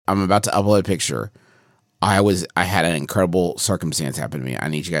I'm about to upload a picture. I had an incredible circumstance happen to me. I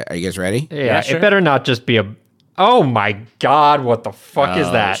need you guys. Are you guys ready? Yeah, sure. It better not just be a. Oh my God! What the fuck is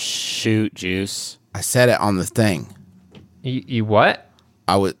that? Shoot, Juice. I said it on the thing. You what?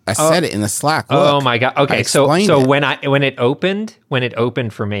 I said it in the Slack. Look, Oh my God! Okay, so it. when it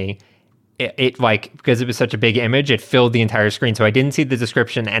opened for me, it like, because it was such a big image, it filled the entire screen. So I didn't see the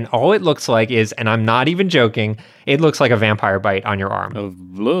description, and all it looks like is, and I'm not even joking, it looks like a vampire bite on your arm. Of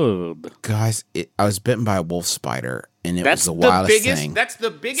blood. Guys, I was bitten by a wolf spider, and it was the wildest thing. That's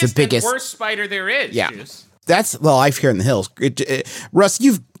the biggest and worst spider there is. Yeah. Juice. That's the life here in the hills. Russ,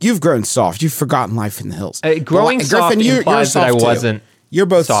 you've grown soft. You've forgotten life in the hills. Growing soft implies that I wasn't. You're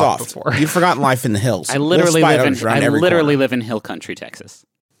both soft soft. before. You've forgotten life in the hills. I literally live in hill country, Texas.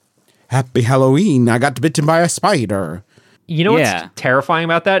 Happy Halloween! I got bitten by a spider. You know what's terrifying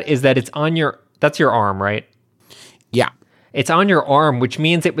about that is that it's on that's your arm, right? Yeah. It's on your arm, which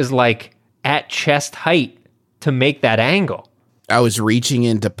means it was like at chest height to make that angle. I was reaching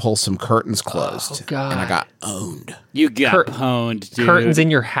in to pull some curtains closed. Oh, God. And I got owned. You got pwned, dude. Curtains in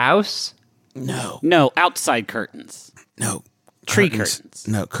your house? No, outside curtains. No. Tree curtains.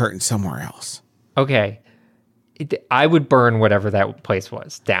 No, curtains somewhere else. Okay. I would burn whatever that place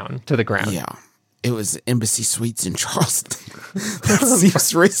was down to the ground. Yeah. It was Embassy Suites in Charleston. That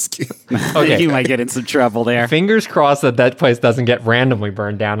seems risky. Okay. You might get in some trouble there. Fingers crossed that place doesn't get randomly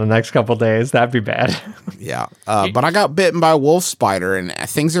burned down in the next couple of days. That'd be bad. Yeah. But I got bitten by a wolf spider, and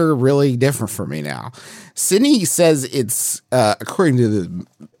things are really different for me now. Sydney says it's, according to the,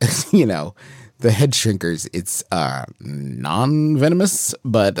 the head shrinkers, it's non-venomous,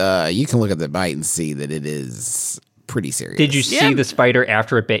 but you can look at the bite and see that it is pretty serious. Did you see the spider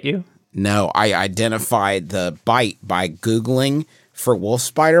after it bit you? No, I identified the bite by Googling for wolf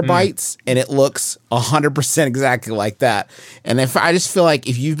spider bites, and it looks 100% exactly like that. And I just feel like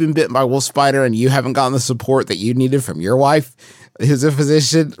if you've been bitten by a wolf spider and you haven't gotten the support that you needed from your wife, who's a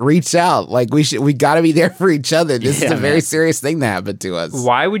physician, reach out. Like we got to be there for each other. This is a very serious thing that happened to us.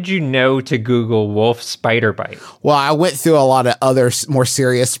 Why would you know to Google wolf spider bite? Well, I went through a lot of other more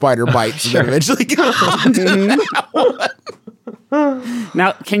serious spider bites and then eventually got onto that one.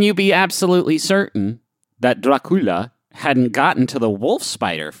 Now, can you be absolutely certain that Dracula hadn't gotten to the wolf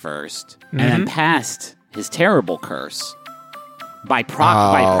spider first and then passed his terrible curse by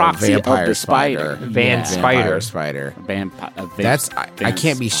proxy of the spider? Vampire spider. I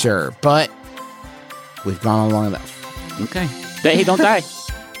can't be sure, but we've gone long enough. Okay. Hey, don't die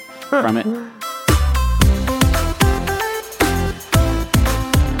from it.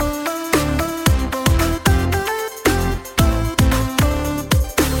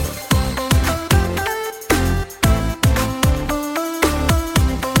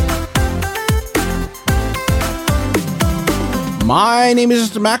 My name is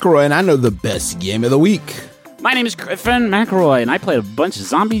Mr. McElroy, and I know the best game of the week. My name is Griffin McElroy, and I played a bunch of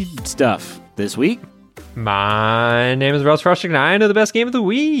zombie stuff this week. My name is Russ Frushtick, and I know the best game of the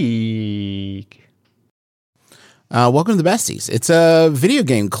week. Welcome to the Besties. It's a video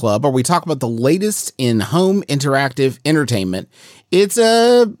game club where we talk about the latest in home interactive entertainment. It's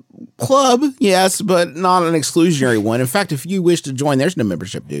a club, yes, but not an exclusionary one. In fact, if you wish to join, there's no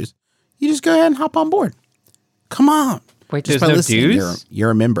membership dues. You just go ahead and hop on board. Come on. Wait, there's no dues?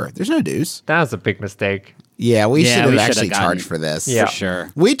 You're a member. There's no dues. That was a big mistake. Yeah, we should have actually charged for this. Yeah. For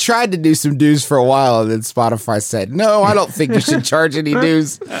sure. We tried to do some dues for a while, and then Spotify said, no, I don't think you should charge any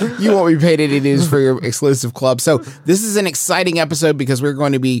dues. You won't be paid any dues for your exclusive club. So this is an exciting episode because we're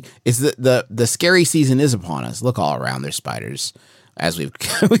going to be, the scary season is upon us. Look all around. There's spiders, as we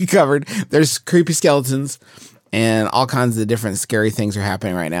covered. There's creepy skeletons, and all kinds of different scary things are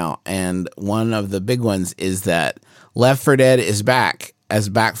happening right now. And one of the big ones is that Left 4 Dead is back as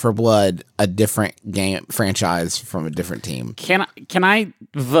Back 4 Blood, a different game franchise from a different team. Can I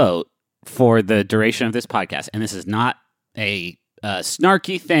vote for the duration of this podcast? And this is not a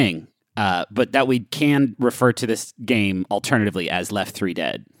snarky thing, but that we can refer to this game alternatively as Left 3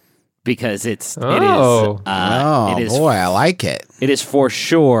 Dead, because it is boy, I like it. It is for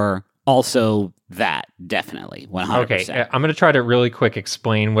sure also that, definitely 100%. Okay, I'm going to try to really quick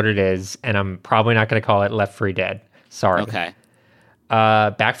explain what it is, and I'm probably not going to call it Left 4 Dead. Sorry. Okay.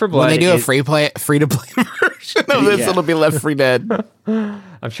 Back 4 Blood. When they do a free to play version of this, it'll be Left 4 Dead.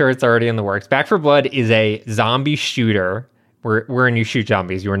 I'm sure it's already in the works. Back 4 Blood is a zombie shooter wherein you shoot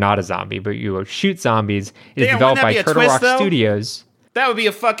zombies. You are not a zombie, but you shoot zombies. It is developed by Turtle Rock Studios. That would be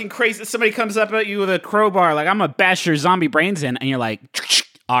a fucking crazy. Somebody comes up at you with a crowbar, like, I'm gonna bash your zombie brains in, and you're like,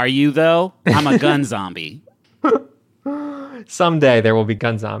 are you though? I'm a gun zombie. Someday there will be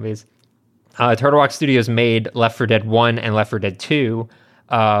gun zombies. Turtle Rock Studios made Left 4 Dead 1 and Left 4 Dead 2.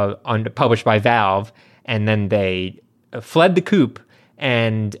 published by Valve, and then they fled the coop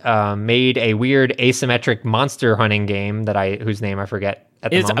and made a weird asymmetric monster hunting game whose name I forget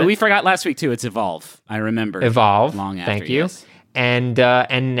at the moment. We forgot last week too. It's Evolve. I remember Evolve. Long after, thank you. Yes. And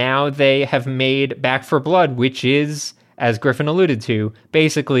now they have made Back 4 Blood, which is, as Griffin alluded to,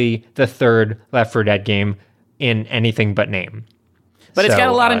 basically the third Left 4 Dead game in anything but name. But it's got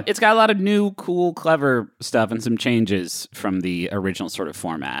a lot of new, cool, clever stuff and some changes from the original sort of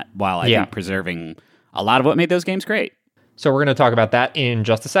format, while I think preserving a lot of what made those games great. So we're going to talk about that in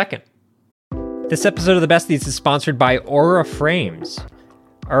just a second. This episode of The Besties is sponsored by Aura Frames.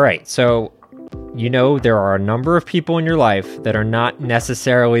 All right, so there are a number of people in your life that are not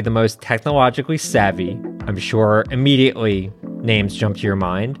necessarily the most technologically savvy. I'm sure immediately names jump to your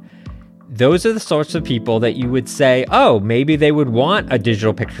mind. Those are the sorts of people that you would say, oh, maybe they would want a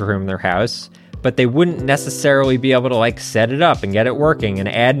digital picture room in their house, but they wouldn't necessarily be able to set it up and get it working and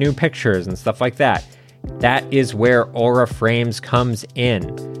add new pictures and stuff like that. That is where Aura Frames comes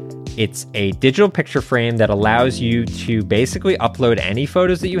in. It's a digital picture frame that allows you to basically upload any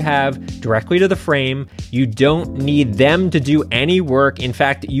photos that you have directly to the frame. You don't need them to do any work. In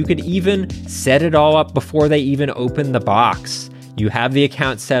fact, you could even set it all up before they even open the box. You have the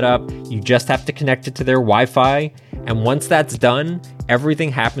account set up, you just have to connect it to their Wi-Fi, and once that's done, everything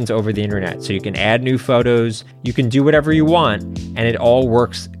happens over the internet. So you can add new photos, you can do whatever you want, and it all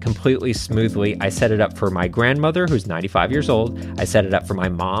works completely smoothly. I set it up for my grandmother, who's 95 years old. I set it up for my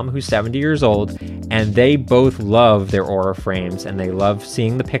mom, who's 70 years old, and they both love their Aura frames, and they love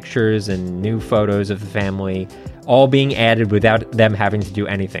seeing the pictures and new photos of the family all being added without them having to do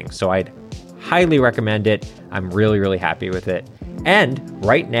anything. So I'd highly recommend it. I'm really, really happy with it. And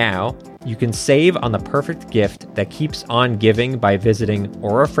right now, you can save on the perfect gift that keeps on giving by visiting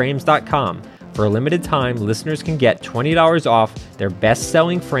auraframes.com. For a limited time, listeners can get $20 off their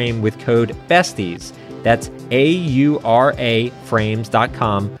best-selling frame with code BESTIES. That's AURA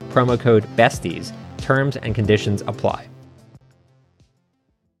frames.com, promo code BESTIES. Terms and conditions apply.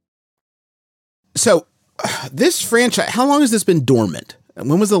 So, this franchise, how long has this been dormant?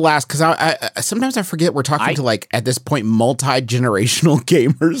 When was the last? Because I sometimes I forget we're talking to at this point multi-generational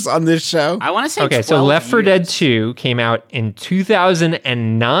gamers on this show. I want to say okay. So Left 4 Dead 2 came out in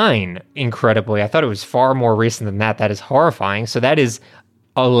 2009. Incredibly, I thought it was far more recent than that. That is horrifying. So that is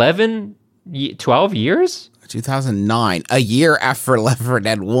 12 years. 2009, a year after Left 4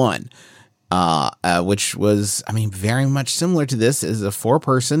 Dead 1, which was very much similar to this. Is a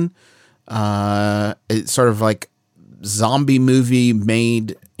 4-person, it's sort of like zombie movie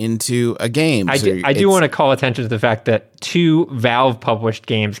made into a game. I do want to call attention to the fact that 2 Valve published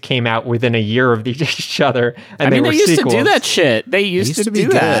games came out within a year of each other, and they were used sequels. to do that shit. They used to do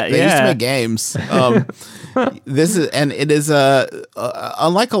that. They used to make games. It is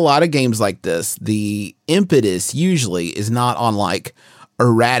unlike a lot of games like this, the impetus usually is not on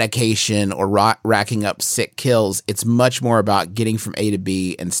eradication or racking up sick kills. It's much more about getting from A to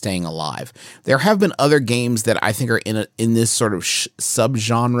B and staying alive. There have been other games that I think are in this sort of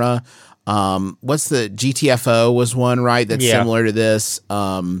subgenre. What's the GTFO was one, right? That's similar to this.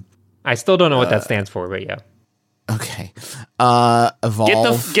 I still don't know what that stands for, but yeah. Okay.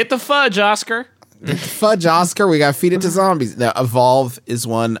 Evolve. Get the fudge, Oscar. Fudge, Oscar. We got to feed it to zombies. Now, Evolve is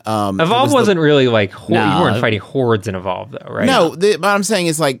one. Evolve wasn't really you weren't fighting hordes in Evolve, though, right? No, what I'm saying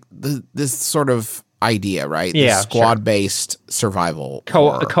is this sort of idea, right? Yeah, this squad-based survival.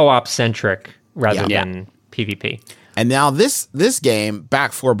 Co-op centric rather than PvP. And now this game,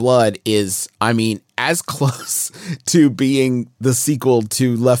 Back 4 Blood, is, as close to being the sequel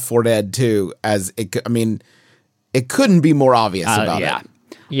to Left 4 Dead 2 as it. It couldn't be more obvious about it.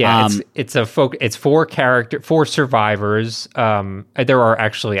 Yeah, it's 4 survivors. There are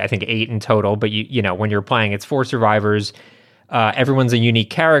actually, I think, 8 in total. But when you're playing, it's 4 survivors. Everyone's a unique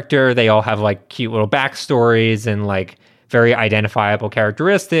character. They all have cute little backstories and very identifiable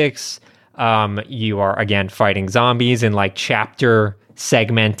characteristics. You are again fighting zombies in chapter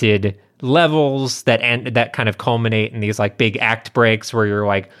segmented levels that kind of culminate in these big act breaks where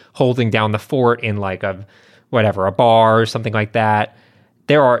you're holding down the fort in a bar or something like that.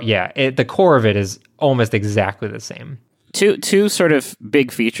 There are, the core of it is almost exactly the same. Two sort of big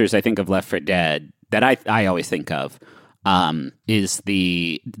features, I think, of Left 4 Dead that I always think of is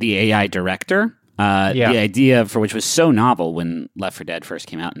the AI director. The idea for which was so novel when Left 4 Dead first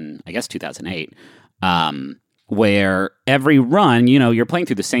came out in, I guess, 2008, where every run, you're playing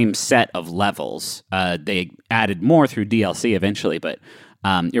through the same set of levels. They added more through DLC eventually, but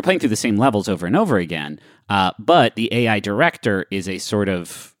you're playing through the same levels over and over again. But the AI director is a sort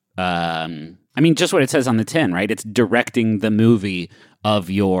of I mean, just what it says on the tin, right? It's directing the movie of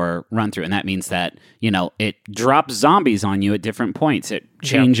your run through. And that means that, it drops zombies on you at different points. It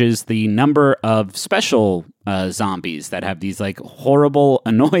changes the number of special zombies that have these like horrible,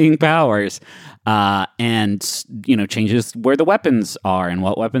 annoying powers. And changes where the weapons are and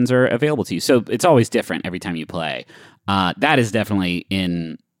what weapons are available to you. So it's always different every time you play. That is definitely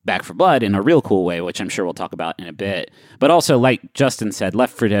in Back 4 Blood in a real cool way, which I'm sure we'll talk about in a bit. But also, like Justin said,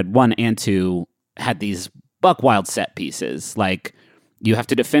 Left 4 Dead 1 and 2 had these buck wild set pieces. Like, you have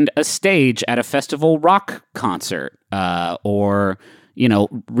to defend a stage at a festival rock concert, or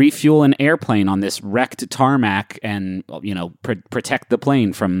refuel an airplane on this wrecked tarmac and, protect the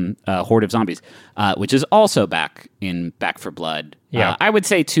plane from a horde of zombies, which is also back in Back 4 Blood. Yeah. I would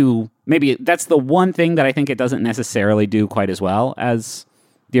say, maybe that's the one thing that I think it doesn't necessarily do quite as well as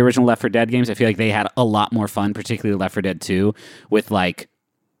the original Left 4 Dead games. I feel like they had a lot more fun, particularly Left 4 Dead 2, with, like,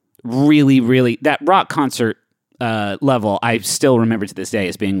 really, really... That rock concert level, I still remember to this day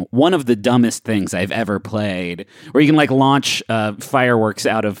as being one of the dumbest things I've ever played, where you can like launch fireworks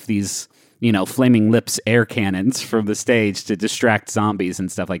out of these, flaming lips air cannons from the stage to distract zombies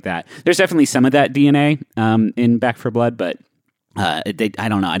and stuff like that. There's definitely some of that DNA in Back 4 Blood, but I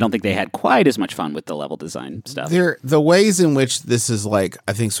don't know. I don't think they had quite as much fun with the level design stuff. The ways in which this is like,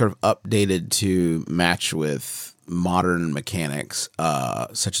 I think, sort of updated to match with modern mechanics,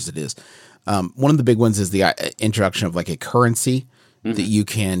 such as it is. One of the big ones is the introduction of like a currency that you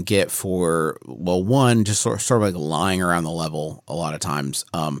can get for, one, just sort of like lying around the level a lot of times.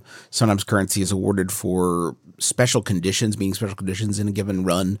 Sometimes currency is awarded for special conditions, being special conditions in a given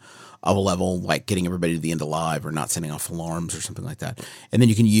run of a level, like getting everybody to the end alive or not sending off alarms or something like that. And then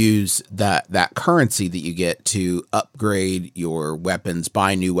you can use that currency that you get to upgrade your weapons,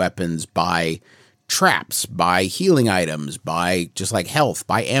 buy new weapons, buy traps, buy healing items, buy just like health,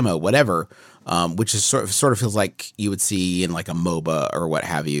 buy ammo, whatever, which is sort of feels like you would see in like a MOBA or what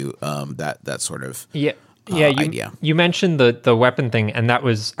have you. That sort of idea. You mentioned the weapon thing, and that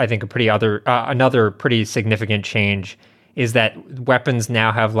was, I think, another pretty significant change is that weapons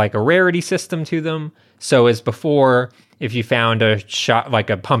now have like a rarity system to them. So as before, if you found a shot like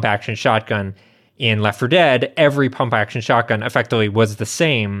a pump action shotgun in Left 4 Dead, every pump action shotgun effectively was the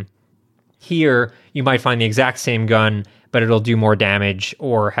same. Here, you might find the exact same gun, but it'll do more damage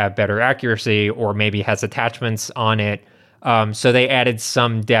or have better accuracy or maybe has attachments on it. So they added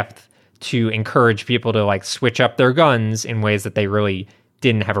some depth to encourage people to like switch up their guns in ways that they really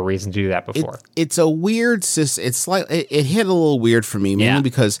didn't have a reason to do that before. It's a weird system. It's like it hit a little weird for me, mainly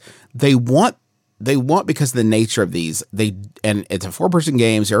because they want because of the nature of these. And it's a 4-person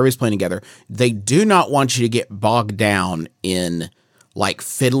game, so everybody's playing together. They do not want you to get bogged down in like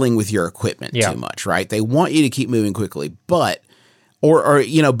fiddling with your equipment too much, right? They want you to keep moving quickly, but or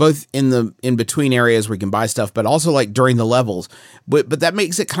both in between areas where you can buy stuff, but also like during the levels. But that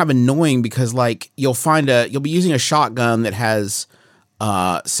makes it kind of annoying because like you'll be using a shotgun that has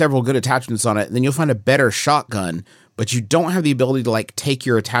several good attachments on it, and then you'll find a better shotgun, but you don't have the ability to like take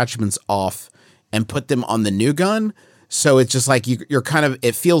your attachments off and put them on the new gun. So it's just like you're kind of,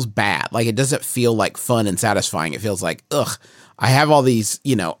 it feels bad. Like it doesn't feel like fun and satisfying. It feels like, I have all these,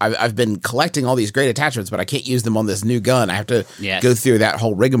 I've been collecting all these great attachments, but I can't use them on this new gun. I have to go through that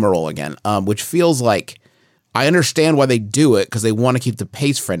whole rigmarole again, which feels like I understand why they do it because they want to keep the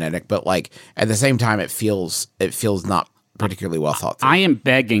pace frenetic, but like at the same time, it feels not particularly well thought through. I am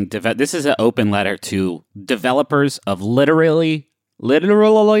begging, this is an open letter to developers of literally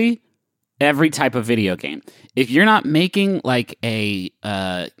every type of video game. If you're not making like a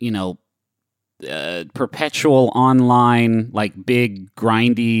perpetual online, like big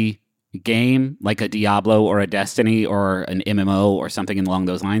grindy game, like a Diablo or a Destiny or an MMO or something along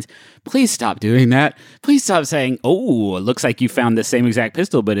those lines, please stop doing that. Please stop saying, "Oh, it looks like you found the same exact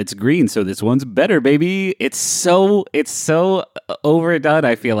pistol, but it's green, so this one's better, baby." It's so overdone,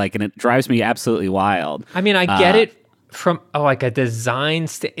 I feel like, and it drives me absolutely wild. I mean, I get it from like a design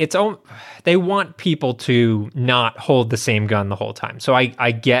they want people to not hold the same gun the whole time, so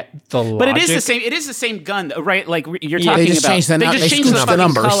I get the logic. But it is the same gun, right? Like you're talking they just about changed the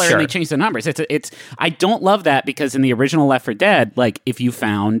numbers. Color and they changed the numbers. It's I don't love that because in the original Left 4 Dead, like if you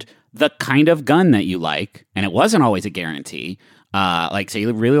found the kind of gun that you like, and it wasn't always a guarantee, like say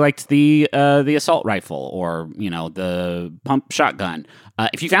you really liked the assault rifle or the pump shotgun,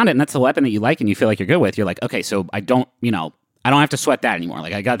 if you found it and that's the weapon that you like and you feel like you're good with, you're like, okay, so I don't I don't have to sweat that anymore.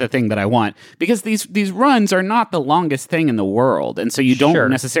 Like I got the thing that I want because these runs are not the longest thing in the world, and so you don't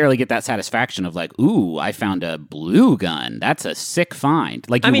necessarily get that satisfaction of like, ooh, I found a blue gun. That's a sick find.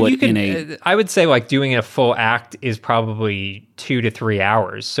 Like I would say like doing a full act is probably 2 to 3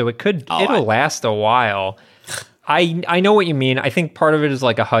 hours, so it'll last a while. I know what you mean. I think part of it is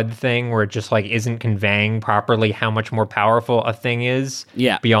like a HUD thing where it just like isn't conveying properly how much more powerful a thing is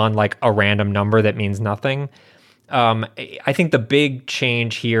beyond like a random number that means nothing. I think the big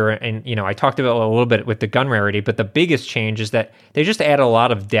change here, and I talked about it a little bit with the gun rarity, but the biggest change is that they just add a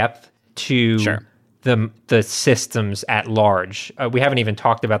lot of depth to the systems at large. We haven't even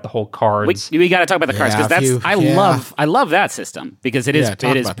talked about the whole cards. We got to talk about the cards because I love that system because it is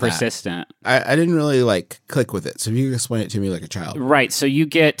persistent. I didn't really like click with it, so you can explain it to me like a child. Right. So you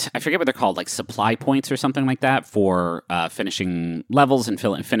get, I forget what they're called, like supply points or something like that for finishing levels and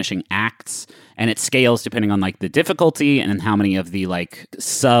finishing acts, and it scales depending on like the difficulty and how many of the like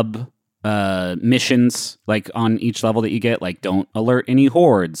sub missions like on each level that you get, like don't alert any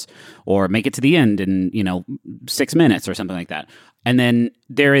hordes or make it to the end in 6 minutes or something like that. And then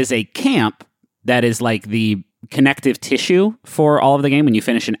there is a camp that is like the connective tissue for all of the game. When you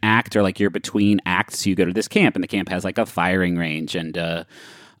finish an act or like you're between acts, you go to this camp, and the camp has like a firing range and a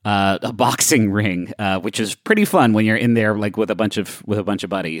boxing ring, which is pretty fun when you're in there like with a bunch of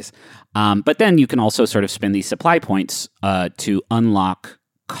buddies. But then you can also sort of spend these supply points to unlock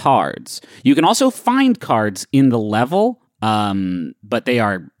cards. You can also find cards in the level, but they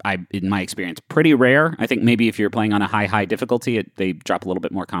are, in my experience, pretty rare. I think maybe if you're playing on a high difficulty, they drop a little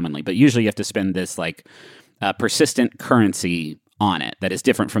bit more commonly. But usually you have to spend this like persistent currency on it that is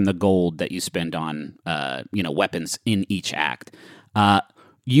different from the gold that you spend on weapons in each act.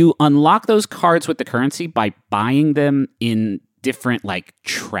 You unlock those cards with the currency by buying them in different like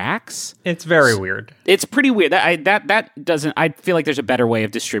tracks. It's very weird. It's pretty weird. That doesn't. I feel like there's a better way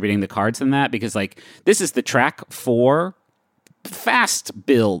of distributing the cards than that, because like this is the track for fast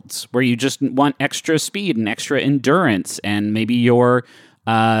builds where you just want extra speed and extra endurance, and maybe you're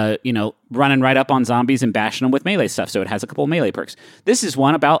running right up on zombies and bashing them with melee stuff, so it has a couple of melee perks. This is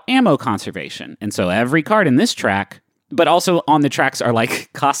one about ammo conservation, and so every card in this track, but also on the tracks, are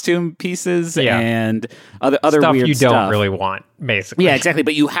like costume pieces and other stuff weird you stuff. Don't really want, basically. Yeah, exactly.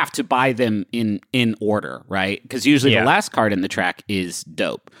 But you have to buy them in order, right? Because usually the last card in the track is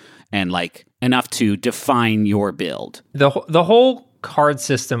dope and like enough to define your build. The whole card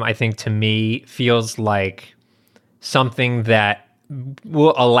system, I think, to me feels like something that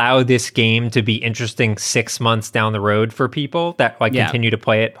will allow this game to be interesting 6 months down the road for people that continue to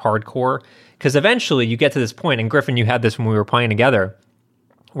play it hardcore. Because eventually you get to this point, and Griffin, you had this when we were playing together,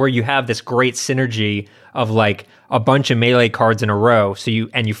 where you have this great synergy of like a bunch of melee cards in a row. So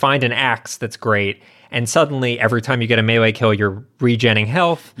you find an axe that's great, and suddenly every time you get a melee kill, you're regenning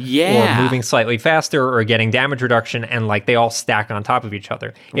health, or moving slightly faster, or getting damage reduction, and like they all stack on top of each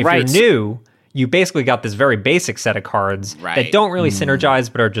other. If you're new, you basically got this very basic set of cards that don't really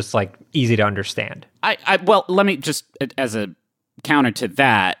synergize, but are just like easy to understand. Well, let me just, as a counter to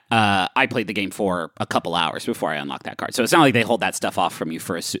that, I played the game for a couple hours before I unlocked that card. So it's not like they hold that stuff off from you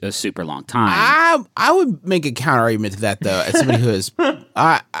for a super long time. I would make a counter argument to that, though, as somebody who is,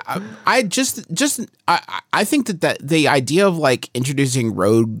 I think that the idea of like introducing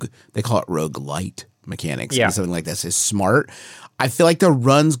they call it roguelite mechanics, and something like this is smart. I feel like the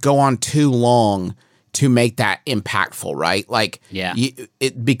runs go on too long to make that impactful, right? Like,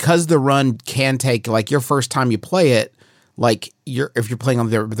 because the run can take, like, your first time you play it, like if you're playing on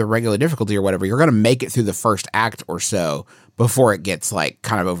the regular difficulty or whatever, you're going to make it through the first act or so before it gets like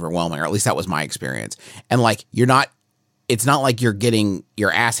kind of overwhelming, or at least that was my experience. And like it's not like you're getting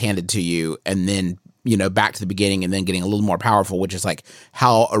your ass handed to you and then, back to the beginning and then getting a little more powerful, which is like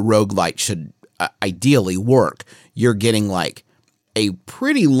how a roguelite should ideally work. You're getting like a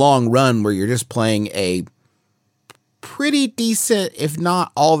pretty long run where you're just playing a pretty decent, if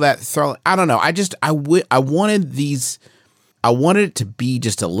not all that thrilling. I don't know. I wanted it to be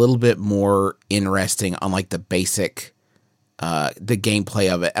just a little bit more interesting on like the basic, the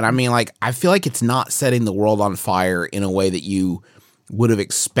gameplay of it. And I mean, like, I feel like it's not setting the world on fire in a way that you would have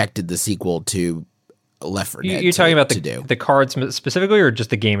expected the sequel to Left 4 Dead. You're talking about the cards specifically, or just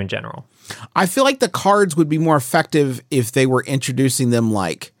the game in general? I feel like the cards would be more effective if they were introducing them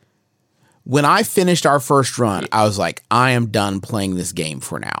like, when I finished our first run, I was like, I am done playing this game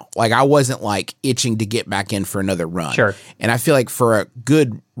for now. Like, I wasn't like itching to get back in for another run. Sure. And I feel like for a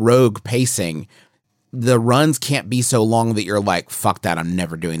good rogue pacing, the runs can't be so long that you're like, fuck that, I'm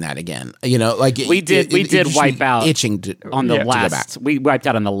never doing that again. Like we did wipe out itching to on the to last. We wiped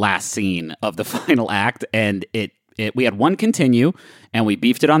out on the last scene of the final act, and it we had one continue, and we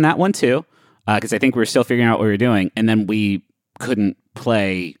beefed it on that one too, because I think we were still figuring out what we were doing, and then we couldn't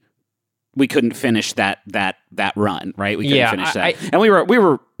play. We couldn't finish that run, right? We couldn't finish that, and we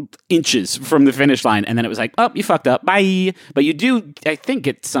were inches from the finish line, and then it was like, oh, you fucked up, bye. But you do, I think,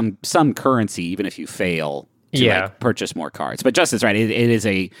 get some currency even if you fail to like, purchase more cards. But Justin's right; it is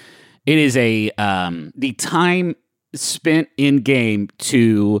the time spent in game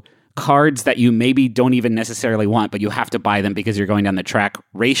to cards that you maybe don't even necessarily want, but you have to buy them because you're going down the track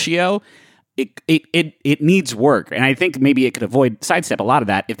ratio. It needs work, and I think maybe it could sidestep a lot of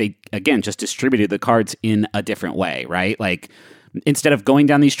that if they again just distributed the cards in a different way, right? Like instead of going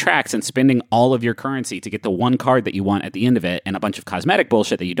down these tracks and spending all of your currency to get the one card that you want at the end of it and a bunch of cosmetic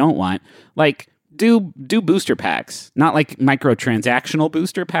bullshit that you don't want, like do booster packs, not like microtransactional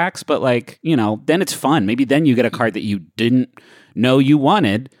booster packs, but like, you know, then it's fun. Maybe then you get a card that you didn't know you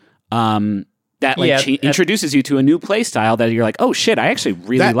wanted. That like introduces you to a new play style that you're like, oh shit, I actually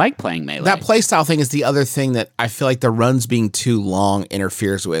really like playing Melee. That play style thing is the other thing that I feel like the runs being too long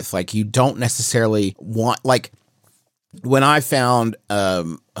interferes with. Like you don't necessarily want, like when I found,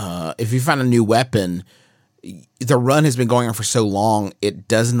 if you find a new weapon, the run has been going on for so long, it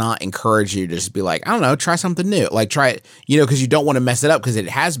does not encourage you to just be like, I don't know, try something new. Like try it, you know, because you don't want to mess it up because it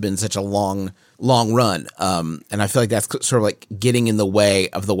has been such a long run. And I feel like that's sort of like getting in the way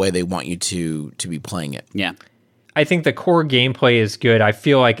of the way they want you to be playing it. Yeah. I think the core gameplay is good. I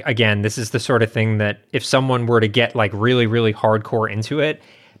feel like, again, this is the sort of thing that if someone were to get like really, really hardcore into it,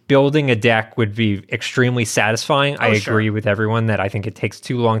 building a deck would be extremely satisfying. I agree with everyone that I think it takes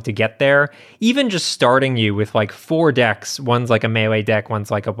too long to get there. Even just starting you with like 4 decks, one's like a melee deck,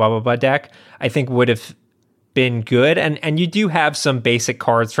 one's like a blah, blah, blah deck, I think would have been good. And you do have some basic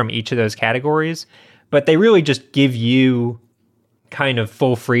cards from each of those categories, but they really just give you kind of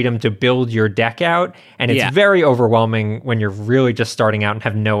full freedom to build your deck out. And it's very overwhelming when you're really just starting out and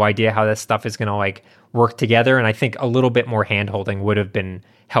have no idea how this stuff is going to like work together. And I think a little bit more hand-holding would have been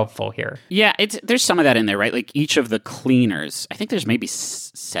helpful here. Yeah, there's some of that in there, right? Like each of the cleaners, I think there's maybe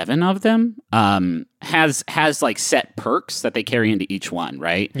 7 of them, has like set perks that they carry into each one,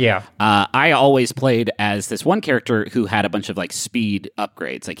 right? Yeah. I always played as this one character who had a bunch of like speed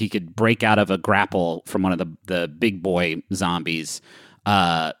upgrades. Like he could break out of a grapple from one of the big boy zombies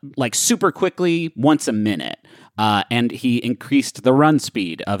like super quickly once a minute. And he increased the run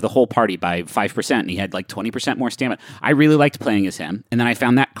speed of the whole party by 5%, and he had like 20% more stamina. I really liked playing as him, and then I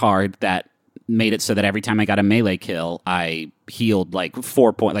found that card that made it so that every time I got a melee kill, I healed like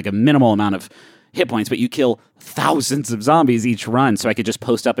 4 points, like a minimal amount of hit points, but you kill thousands of zombies each run, so I could just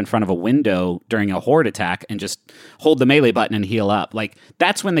post up in front of a window during a horde attack and just hold the melee button and heal up. Like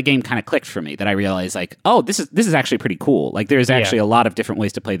that's when the game kind of clicked for me, that I realized like, oh, this is actually pretty cool. Like there's actually a lot of different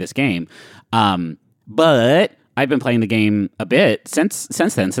ways to play this game. But I've been playing the game a bit since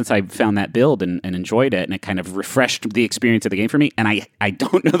then, since I found that build and enjoyed it, and it kind of refreshed the experience of the game for me. And I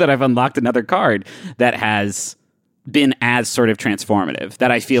don't know that I've unlocked another card that has been as sort of transformative, that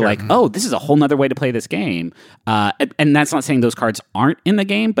I feel like, oh, this is a whole nother way to play this game. And that's not saying those cards aren't in the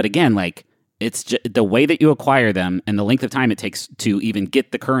game, but again, like it's just the way that you acquire them and the length of time it takes to even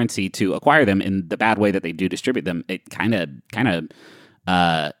get the currency to acquire them in the bad way that they do distribute them. It kind of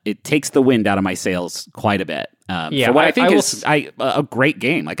it takes the wind out of my sails quite a bit. For what I think is a great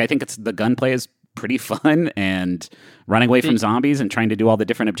game. Like I think the gunplay is pretty fun, and running away from zombies and trying to do all the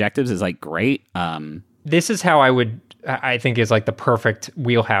different objectives is like great. This is how I think is like the perfect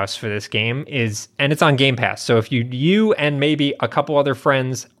wheelhouse for this game is, and it's on Game Pass. So if you and maybe a couple other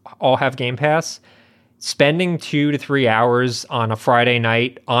friends all have Game Pass, spending 2 to 3 hours on a Friday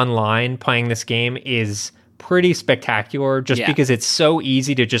night online playing this game is pretty spectacular, just because it's so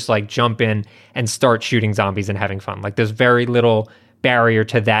easy to just like jump in and start shooting zombies and having fun. Like there's very little barrier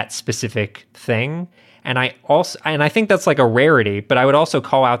to that specific thing. And I think that's like a rarity, but I would also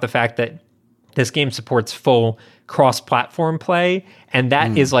call out the fact that this game supports full cross-platform play, and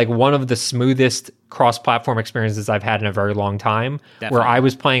that is like one of the smoothest cross-platform experiences I've had in a very long time. Definitely. Where I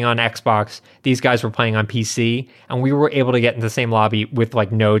was playing on Xbox, these guys were playing on PC, and we were able to get in the same lobby with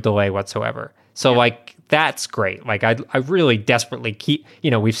like no delay whatsoever. So like that's great. Like I really desperately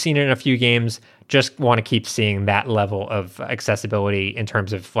we've seen it in a few games, just want to keep seeing that level of accessibility in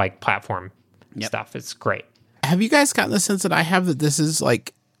terms of like platform stuff. It's great. Have you guys gotten the sense that I have that this is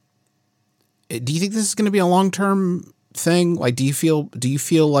like, do you think this is going to be a long-term thing? Like, do you feel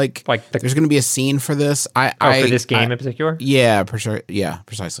like there's going to be a scene for this? For this game in particular? Yeah, for sure. Yeah,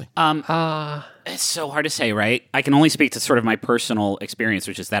 precisely. It's so hard to say, right? I can only speak to sort of my personal experience,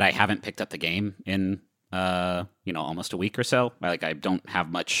 which is that I haven't picked up the game in almost a week or so. Like I don't have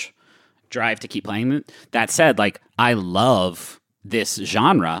much drive to keep playing it. That said, like, I love this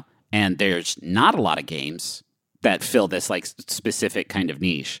genre, and there's not a lot of games that fill this like specific kind of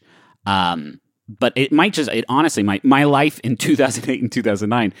niche. But it honestly, my life in 2008 and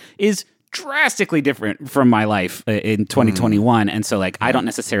 2009 is drastically different from my life in 2021. And so like, I don't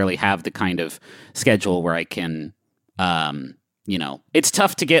necessarily have the kind of schedule where I can, it's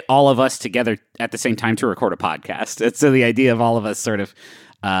tough to get all of us together at the same time to record a podcast. And so the idea of all of us sort of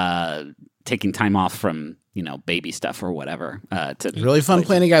taking time off from, baby stuff or whatever. Really fun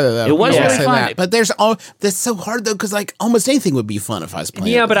playing together, though. It was really fun. That. But that's so hard, though, because like almost anything would be fun if I was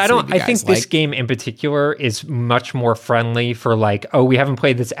playing. Yeah, but I think this game in particular is much more friendly for like, oh, we haven't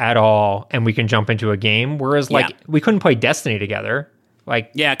played this at all, and we can jump into a game. Whereas like we couldn't play Destiny together.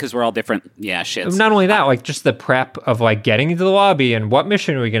 Like, yeah, because we're all different. Yeah, shits. Not only that, like just the prep of like getting into the lobby and what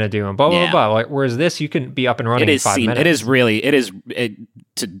mission are we going to do and blah blah blah. Like, whereas this, you can be up and running in 5 minutes.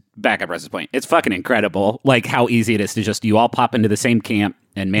 To back up Russ's point, it's fucking incredible. Like how easy it is to just you all pop into the same camp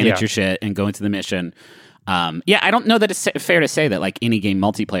and manage your shit and go into the mission. I don't know that it's fair to say that like any game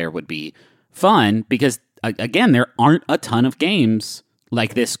multiplayer would be fun because again, there aren't a ton of games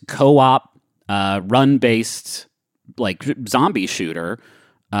like this co-op run based like zombie shooter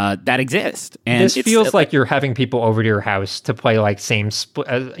that exist. And this feels like you're having people over to your house to play like same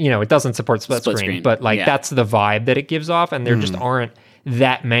it doesn't support split screen, but like that's the vibe that it gives off, and there just aren't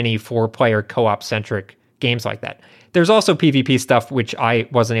that many 4-player co-op centric games like that. There's also PvP stuff which I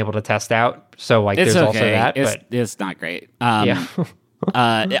wasn't able to test out, so like there's also that, but it's not great.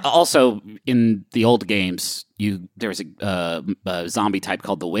 Also in the old games there was a zombie type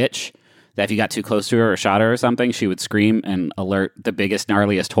called the Witch that if you got too close to her or shot her or something, she would scream and alert the biggest,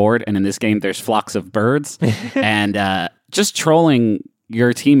 gnarliest horde. And in this game, there's flocks of birds. And just trolling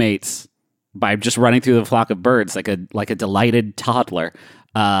your teammates by just running through the flock of birds like a delighted toddler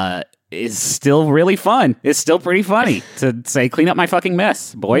is still really fun. It's still pretty funny to say, clean up my fucking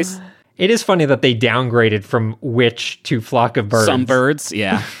mess, boys. It is funny that they downgraded from witch to flock of birds. Some birds,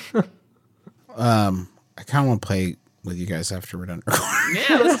 yeah. I kind of want to play with you guys after we're done recording.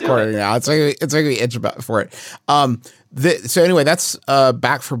 Yeah, let's do it. Now. It's like we itch about for it. So anyway, that's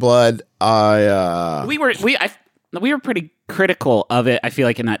Back for Blood. We were pretty critical of it. I feel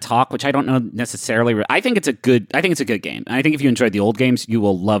like in that talk, which I don't know necessarily. I think it's a good game. And I think if you enjoyed the old games, you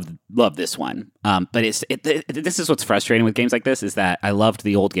will love this one. But this is what's frustrating with games like this is that I loved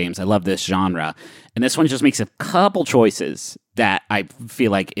the old games. I love this genre, and this one just makes a couple choices that I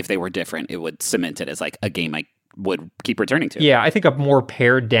feel like if they were different, it would cement it as like a game I would keep returning to. Yeah, I think a more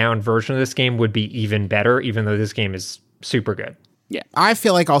pared down version of this game would be even better, even though this game is super good. Yeah. I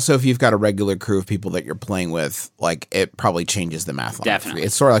feel like also if you've got a regular crew of people that you're playing with, like it probably changes the math. Definitely.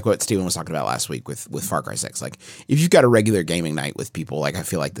 It's sort of like what Steven was talking about last week with Far Cry 6. Like if you've got a regular gaming night with people, like I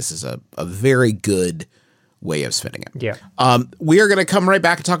feel like this is a very good way of spending it. Yeah. We are going to come right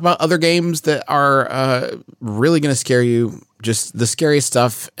back and talk about other games that are really going to scare you. Just the scariest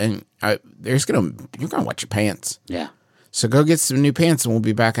stuff, and you're gonna wet your pants. Yeah. So go get some new pants, and we'll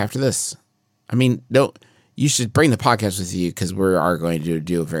be back after this. I mean, you should bring the podcast with you because we are going to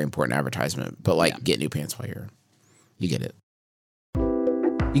do a very important advertisement. But get new pants while you get it.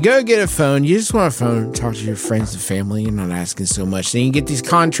 You go get a phone. You just want a phone. Talk to your friends and family. You're not asking so much. Then you get these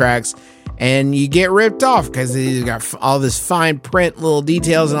contracts, and you get ripped off because they've got all this fine print, little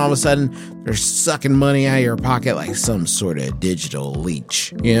details, and all of a sudden they're sucking money out of your pocket like some sort of digital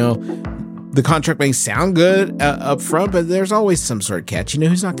leech. The contract may sound good up front, but there's always some sort of catch. You know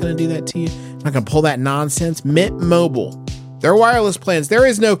who's not going to do that to you? Not going to pull that nonsense? Mint Mobile. Their wireless plans, there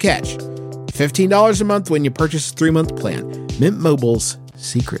is no catch. $15 a month when you purchase a 3-month plan. Mint Mobile's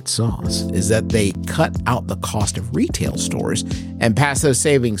secret sauce is that they cut out the cost of retail stores and pass those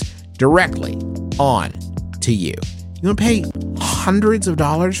savings directly on to you. You want to pay hundreds of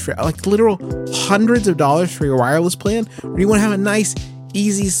dollars for, like literal hundreds of dollars for your wireless plan? Or do you want to have a nice,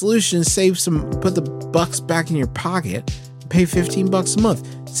 easy solution, put the bucks back in your pocket, pay $15 a month?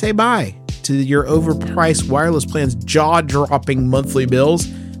 Say bye to your overpriced wireless plan's jaw-dropping monthly bills,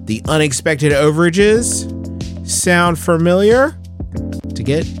 the unexpected overages. Sound familiar? To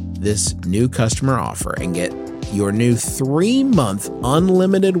get this new customer offer and get your new 3-month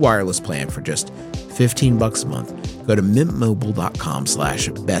unlimited wireless plan for just $15 a month, go to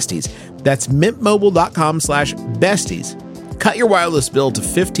mintmobile.com/besties. That's mintmobile.com/besties. Cut your wireless bill to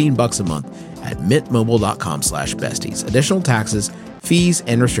 $15 a month at mintmobile.com/besties. Additional taxes, fees,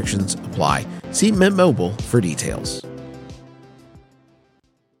 and restrictions apply. See Mint Mobile for details.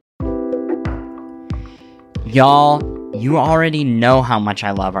 Y'all, you already know how much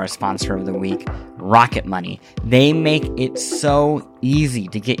I love our sponsor of the week, Rocket Money. They make it so easy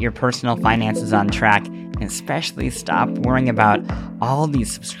to get your personal finances on track, and especially stop worrying about all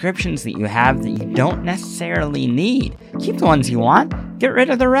these subscriptions that you have that you don't necessarily need. Keep the ones you want, get rid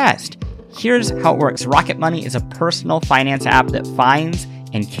of the rest. Here's how it works. Rocket Money is a personal finance app that finds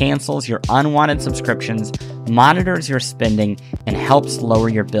and cancels your unwanted subscriptions, monitors your spending, and helps lower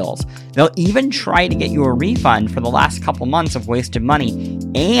your bills. They'll even try to get you a refund for the last couple months of wasted money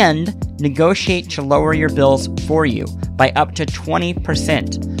and negotiate to lower your bills for you by up to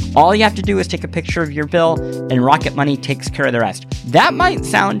 20%. All you have to do is take a picture of your bill, and Rocket Money takes care of the rest. That might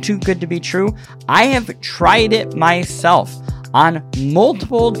sound too good to be true. I have tried it myself on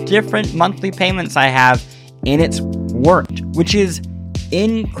multiple different monthly payments I have, and it's worked, which is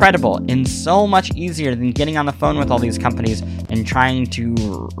incredible and so much easier than getting on the phone with all these companies and trying to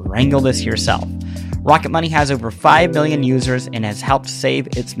wrangle this yourself. Rocket Money has over 5 million users and has helped save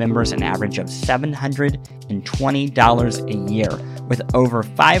its members an average of $720 a year, with over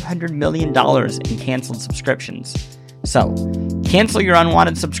 $500 million in canceled subscriptions. So, cancel your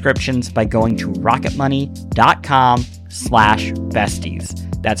unwanted subscriptions by going to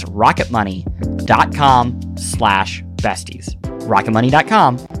rocketmoney.com/besties. That's rocketmoney.com/besties.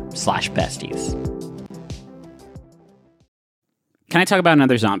 rocketmoney.com/besties. Can I talk about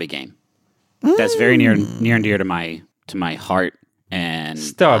another zombie game that's very near and dear to my heart and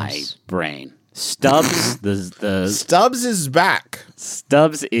my brain? Stubbs. the Stubbs is back.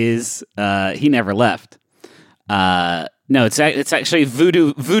 Stubbs is he never left. No, it's actually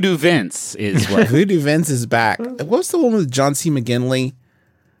Voodoo Vince is what. Voodoo Vince is back. What was the one with John C. McGinley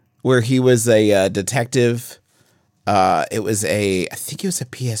where he was a detective? I think it was a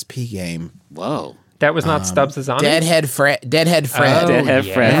PSP game. Whoa. That was not Stubbs is on Deadhead Fred. Deadhead Fred.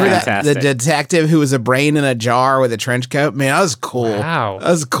 Remember that, the detective who was a brain in a jar with a trench coat? Man, that was cool. Wow. That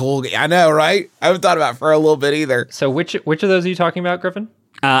was cool. I know, right? I haven't thought about it for a little bit either. So which of those are you talking about, Griffin?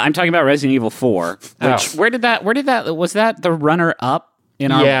 I'm talking about Resident Evil 4. Which, where did that, was that the runner-up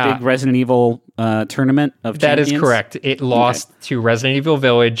in our big Resident Evil tournament of champions? That is correct. It lost to Resident Evil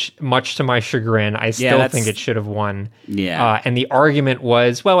Village, much to my chagrin. I still think it should have won. Yeah. And the argument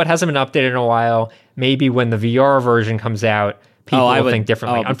was, well, it hasn't been updated in a while. Maybe when the VR version comes out, people will think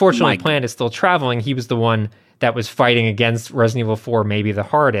differently. Unfortunately, Plant is still traveling. He was the one that was fighting against Resident Evil 4, maybe the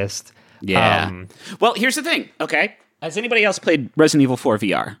hardest. Yeah. Well, here's the thing, okay? Has anybody else played Resident Evil 4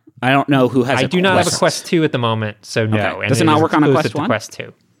 VR? I don't know who has. I do not have a Quest 2 at the moment, so no. Okay. Does it not work on a Quest 1? Quest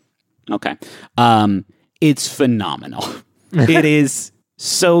 2. Okay. It's phenomenal. It is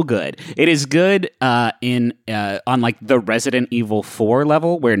so good. It is good on like the Resident Evil 4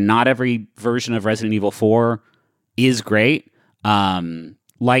 level, where not every version of Resident Evil 4 is great.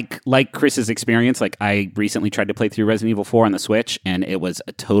 Like Chris's experience, like I recently tried to play through Resident Evil 4 on the Switch, and it was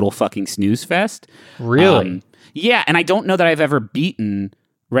a total fucking snooze fest. Really? Yeah, and I don't know that I've ever beaten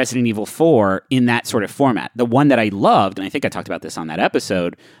Resident Evil 4 in that sort of format. The one that I loved, and I think I talked about this on that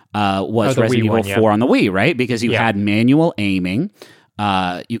episode, was Resident Evil 4 on the Wii, right? Because you had manual aiming.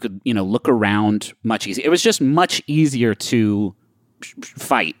 You could, look around much easier. It was just much easier to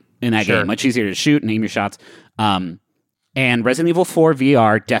fight in that game. Much easier to shoot and aim your shots. And Resident Evil 4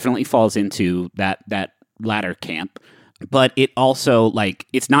 VR definitely falls into that latter camp. But it also,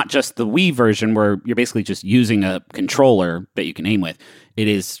 it's not just the Wii version where you're basically just using a controller that you can aim with. It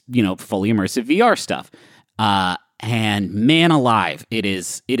is, fully immersive VR stuff. And man alive, it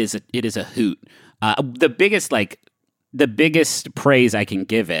is a hoot. The biggest praise I can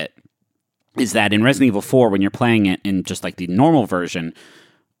give it is that in Resident Evil 4, when you're playing it in just the normal version,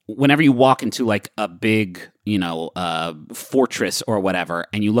 whenever you walk into a big, fortress or whatever,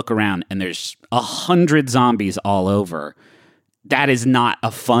 and you look around and there's 100 zombies all over, that is not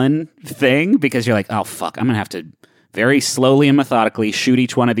a fun thing because you're like, oh fuck, I'm gonna have to very slowly and methodically shoot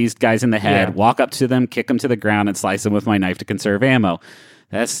each one of these guys in the head, walk up to them, kick them to the ground, and slice them with my knife to conserve ammo.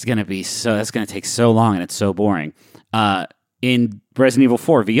 That's gonna take so long, and it's so boring. In Resident Evil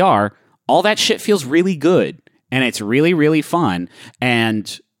 4 VR, all that shit feels really good, and it's really, really fun,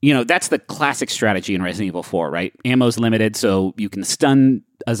 and that's the classic strategy in Resident Evil 4, right? Ammo's limited, so you can stun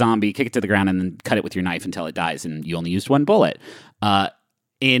a zombie, kick it to the ground, and then cut it with your knife until it dies, and you only used one bullet.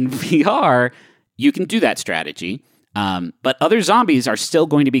 In VR, you can do that strategy, but other zombies are still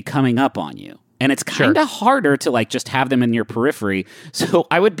going to be coming up on you. And it's kind of harder to just have them in your periphery. So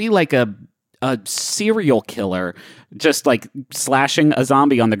I would be like a serial killer, just slashing a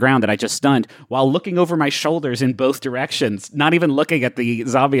zombie on the ground that I just stunned while looking over my shoulders in both directions, not even looking at the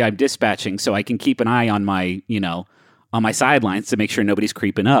zombie I'm dispatching, so I can keep an eye on my, on my sidelines to make sure nobody's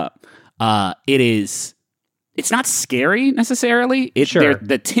creeping up. It's not scary necessarily.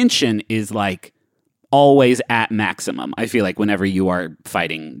 The tension is always at maximum, I feel like, whenever you are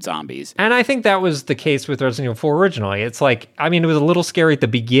fighting zombies. And I think that was the case with Resident Evil 4 originally. It's like, I mean, it was a little scary at the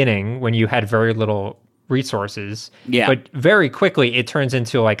beginning when you had very little resources. Yeah. But very quickly, it turns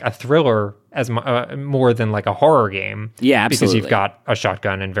into like a thriller as more than like a horror game. Yeah, absolutely. Because you've got a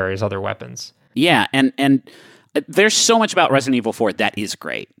shotgun and various other weapons. Yeah, and there's so much about Resident Evil 4 that is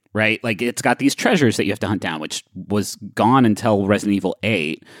great, right? Like, it's got these treasures that you have to hunt down, which was gone until Resident Evil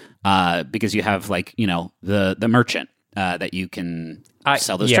 8, because you have, like, you know, the merchant that you can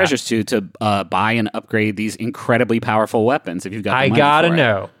sell those treasures to buy and upgrade these incredibly powerful weapons if you've got the money gotta for it.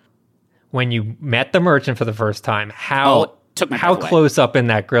 know, when you met the merchant for the first time, how breath close up in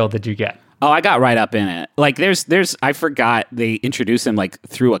that grill did you get? Oh, I got right up in it. Like, I forgot they introduced him, like,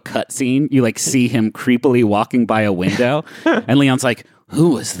 through a cutscene. You, like, see him creepily walking by a window, and Leon's like,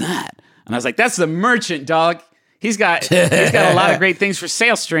 "Who was that?" And I was like, "That's the merchant, dog. He's got a lot of great things for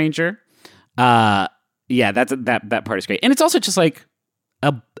sale, stranger." Yeah, that part is great, and it's also just like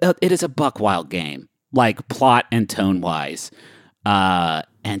it is a buck wild game, like plot and tone wise.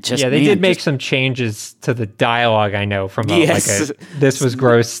 And just they did make some changes to the dialogue, I know, from this was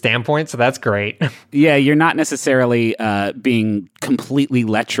gross standpoint, so that's great. Yeah, you're not necessarily being completely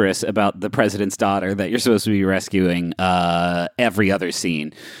lecherous about the president's daughter that you're supposed to be rescuing every other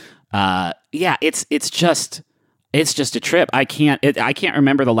scene. It's just a trip. I can't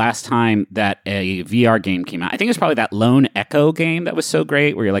remember the last time that a VR game came out. I think it was probably that Lone Echo game that was so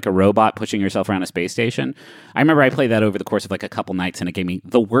great, where you're like a robot pushing yourself around a space station. I remember I played that over the course of like a couple nights, and it gave me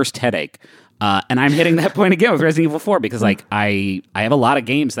the worst headache. And I'm hitting that point again with Resident Evil 4 because like I have a lot of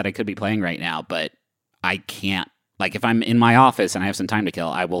games that I could be playing right now, but I can't. Like, if I'm in my office and I have some time to kill,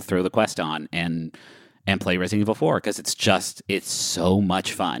 I will throw the Quest on and play Resident Evil 4 because it's so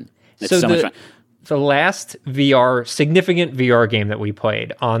much fun. It's so much fun. The last significant VR game that we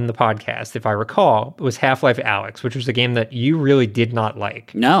played on the podcast, if I recall, was Half-Life Alyx, which was a game that you really did not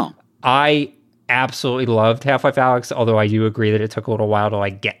like. No. I absolutely loved Half-Life Alyx, although I do agree that it took a little while to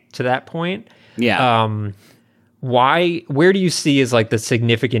like get to that point. Yeah. Where do you see is like the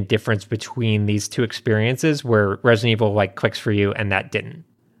significant difference between these two experiences where Resident Evil like clicks for you and that didn't?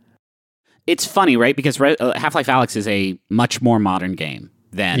 It's funny, right? Because Half-Life Alyx is a much more modern game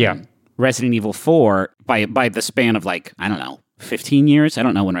than Resident Evil 4 by the span of like, I don't know, 15 years. I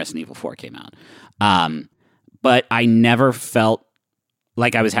don't know when Resident Evil 4 came out. But I never felt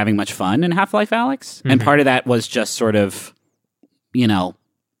like I was having much fun in Half-Life Alyx. Mm-hmm. And part of that was just sort of, you know,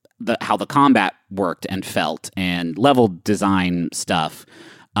 how the combat worked and felt and level design stuff.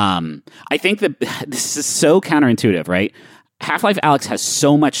 I think that this is so counterintuitive, right? Half-Life Alyx has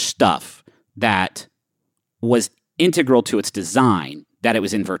so much stuff that was integral to its design that it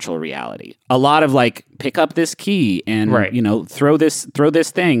was in virtual reality. A lot of like, pick up this key and, you know, throw this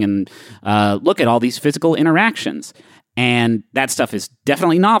thing and look at all these physical interactions. And that stuff is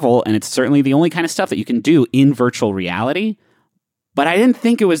definitely novel, and it's certainly the only kind of stuff that you can do in virtual reality. But I didn't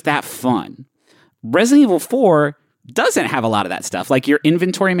think it was that fun. Resident Evil 4 doesn't have a lot of that stuff. Like, your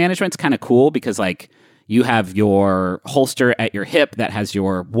inventory management's kind of cool because like you have your holster at your hip that has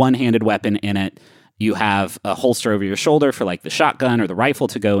your one-handed weapon in it. You have a holster over your shoulder for like the shotgun or the rifle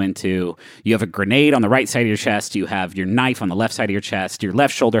to go into. You have a grenade on the right side of your chest. You have your knife on the left side of your chest. Your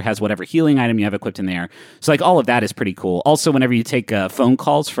left shoulder has whatever healing item you have equipped in there. So like all of that is pretty cool. Also, whenever you take phone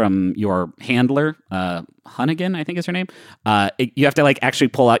calls from your handler, Hunnigan, I think is her name, you have to like actually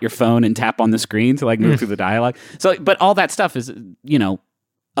pull out your phone and tap on the screen to like move through the dialogue. So, but all that stuff is, you know,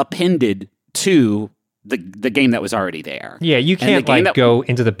 appended to the game that was already there. Yeah, you can't like go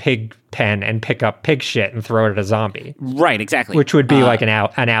into the pig pen and pick up pig shit and throw it at a zombie. Right, exactly. Which would be like an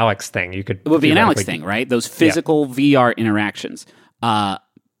Alyx thing. It would be an Alyx thing, right? Those physical VR interactions. But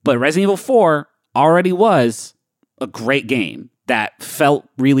Resident Evil 4 already was a great game that felt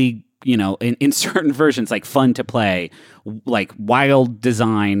really, you know, in certain versions, like fun to play, like wild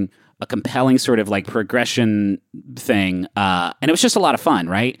design, a compelling sort of like progression thing. And it was just a lot of fun,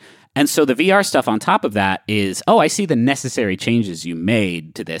 right? And so the VR stuff on top of that is, I see the necessary changes you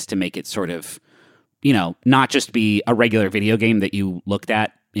made to this to make it sort of, you know, not just be a regular video game that you looked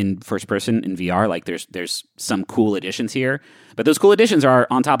at in first person in VR. Like there's some cool additions here, but those cool additions are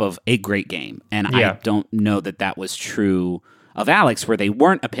on top of a great game. And I don't know that was true of Alyx, where they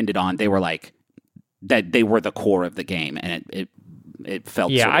weren't appended on. They were like, that they were the core of the game. And it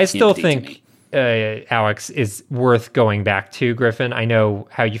felt sort of I still empty think to me. Alyx is worth going back to, Griffin. I know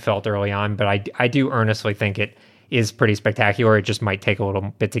how you felt early on, but I do earnestly think it is pretty spectacular. It just might take a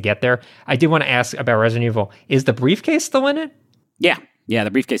little bit to get there. I do want to ask about Resident Evil. Is the briefcase still in it? Yeah. Yeah,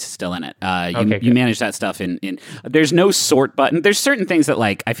 the briefcase is still in it. Okay, you manage that stuff in. There's no sort button. There's certain things that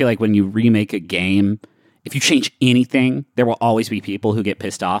like I feel like when you remake a game, if you change anything, there will always be people who get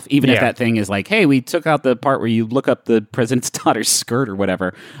pissed off. Even if that thing is like, hey, we took out the part where you look up the president's daughter's skirt or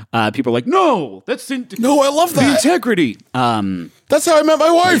whatever. People are like, no, No, I love that. integrity. That's how I met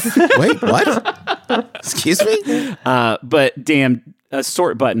my wife. Wait, what? Excuse me? But damn, a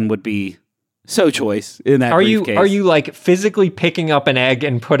sort button would be so choice in that briefcase. Are you like physically picking up an egg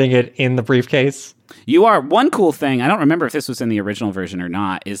and putting it in the briefcase? You are. One cool thing, I don't remember if this was in the original version or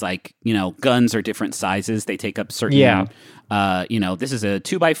not, is like, guns are different sizes. They take up certain, this is a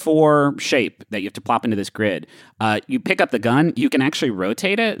 2x4 shape that you have to plop into this grid. You pick up the gun, you can actually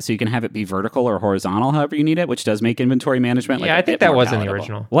rotate it, so you can have it be vertical or horizontal, however you need it, which does make inventory management I think that was in the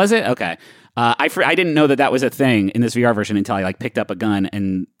original. Was it? Okay. I didn't know that was a thing in this VR version until I like picked up a gun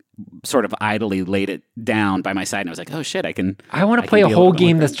and sort of idly laid it down by my side, and I was like, "Oh shit, I want to play a whole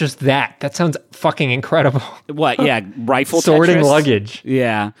game that's just that. That sounds fucking incredible." What? Yeah, rifle sorting Tetris? luggage.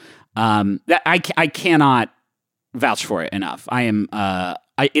 Yeah, that I cannot vouch for it enough. I am.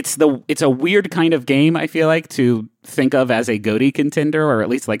 It's a weird kind of game. I feel like to think of as a GOTY contender, or at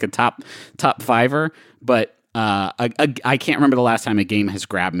least like a top fiver. But I can't remember the last time a game has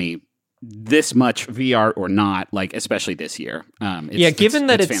grabbed me this much VR or not, like especially this year. Given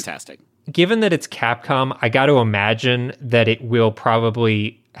that it's fantastic. Given that it's Capcom, I got to imagine that it will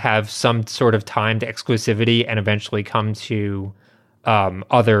probably have some sort of timed exclusivity and eventually come to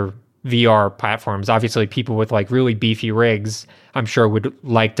other VR platforms. Obviously, people with like really beefy rigs, I'm sure would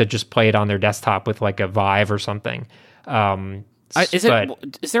like to just play it on their desktop with like a Vive or something. Is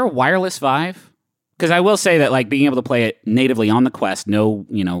there a wireless Vive? Because I will say that like being able to play it natively on the Quest, no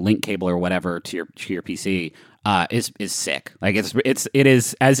link cable or whatever to your PC, is sick. Like it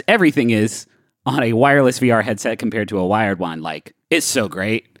is, as everything is on a wireless VR headset compared to a wired one. Like it's so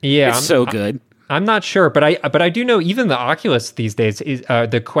great. Yeah, it's so good. I'm not sure, but I do know even the Oculus these days,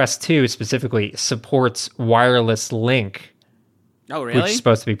 the Quest 2 specifically supports wireless link. Oh, really? Which is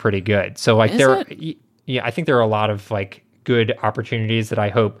supposed to be pretty good. So like I think there are a lot of like good opportunities that I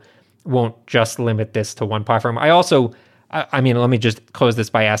hope won't just limit this to one platform. I mean, let me just close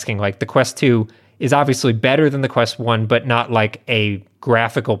this by asking, like, the Quest 2 is obviously better than the Quest 1, but not like a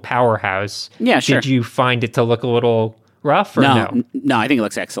graphical powerhouse. Yeah, sure. Did you find it to look a little rough or no? No, I think it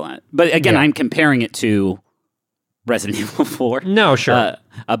looks excellent. But again, I'm comparing it to Resident Evil 4. No, sure.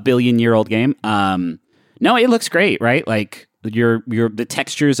 A billion-year-old game. No, it looks great, right? Like, the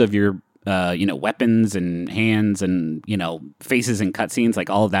textures of your weapons and hands and, faces and cutscenes, like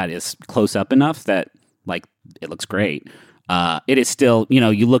all of that is close up enough that like it looks great. It is still,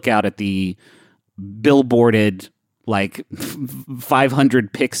 you look out at the billboarded like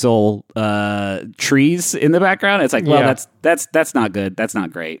 500 pixel trees in the background. It's like, well, that's not good. That's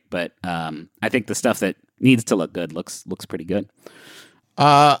not great. But I think the stuff that needs to look good looks pretty good.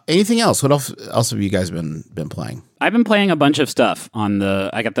 Anything else? What else have you guys been playing? I've been playing a bunch of stuff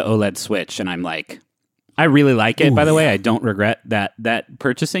I got the OLED Switch, and I'm like, I really like it. By the way, I don't regret that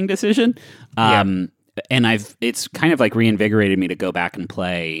purchasing decision. And it's kind of like reinvigorated me to go back and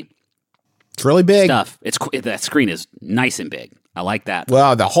play. It's really big stuff. That screen is nice and big. I like that.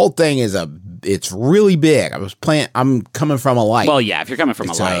 Well, the whole thing it's really big. I'm coming from a light. Well, yeah, if you're coming from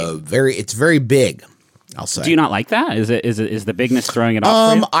a light, it's very big. I'll say. Do you not like that? Is the bigness throwing it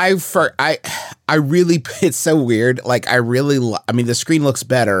off for you? I really, it's so weird. Like I mean, the screen looks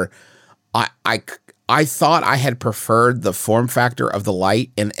better. I thought I had preferred the form factor of the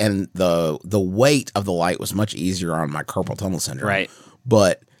light and the weight of the light was much easier on my carpal tunnel syndrome. Right.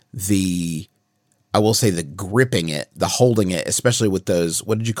 But I will say the gripping it, the holding it, especially with those,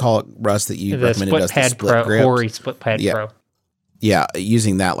 what did you call it, Russ, that you recommended us? The split grip? Hori Split Pad Pro. Yeah,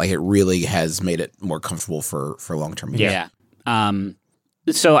 using that, like, it really has made it more comfortable for long-term use. Yeah.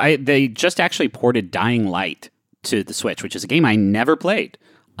 So they just actually ported Dying Light to the Switch, which is a game I never played.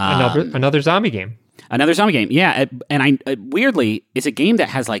 Another zombie game. Another zombie game, yeah. And weirdly, it's a game that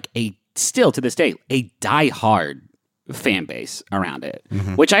has, like, still to this day, a die-hard fan base around it,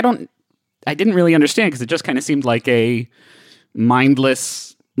 which I didn't really understand because it just kind of seemed like a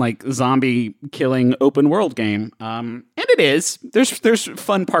mindless, like zombie killing open world game, and it is. There's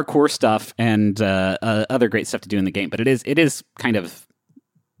fun parkour stuff and other great stuff to do in the game, but it is kind of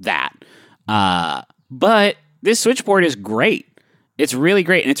that. But this Switch port is great. It's really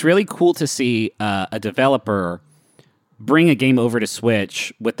great, and it's really cool to see a developer bring a game over to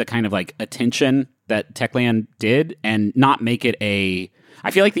Switch with the kind of like attention that Techland did, and not make it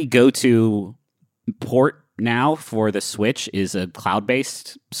I feel like the go-to port now for the Switch is a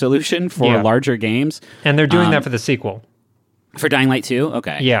cloud-based solution for larger games. And they're doing that for the sequel. For Dying Light 2?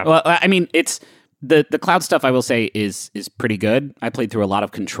 Okay. Yeah. Well, I mean, it's the cloud stuff, I will say, is pretty good. I played through a lot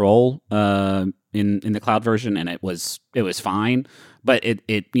of Control in the cloud version, and it was fine. But it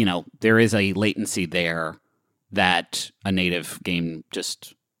there is a latency there that a native game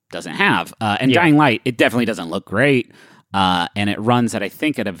just doesn't have. And Dying Light, it definitely doesn't look great. And it runs at, I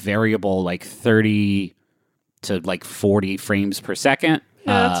think, at a variable like 30 to like 40 frames per second.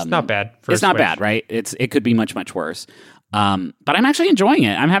 Yeah, it's not bad. It's not bad, right? It could be much, much worse. But I'm actually enjoying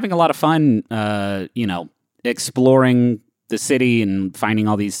it. I'm having a lot of fun, exploring the city and finding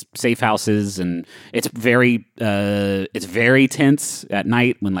all these safe houses. And it's very tense at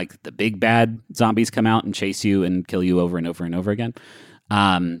night when like the big bad zombies come out and chase you and kill you over and over and over again.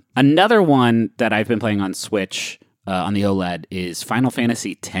 Another one that I've been playing on Switch on the OLED is Final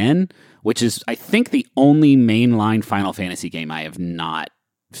Fantasy X, which is, I think, the only mainline Final Fantasy game I have not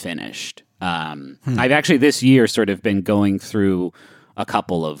finished. I've actually this year sort of been going through a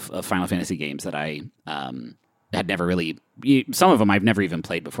couple of Final Fantasy games that I had never really... Some of them I've never even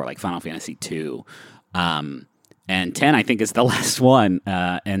played before, like Final Fantasy II. And 10, I think, is the last one.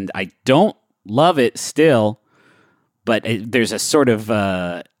 And I don't love it still, but there's a sort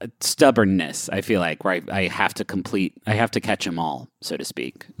of stubbornness, I feel like, where I have to catch them all, so to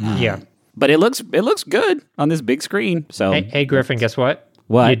speak. Yeah. But it looks good on this big screen. So hey Griffin, guess what?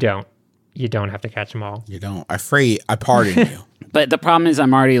 What? You don't have to catch them all. You don't. I pardon you. But the problem is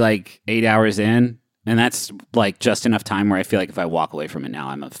I'm already like 8 hours in, and that's like just enough time where I feel like if I walk away from it now,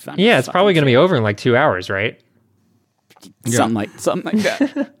 I'm it's probably going to be over in like 2 hours, right? Something like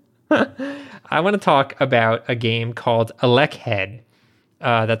that. I want to talk about a game called Elechead.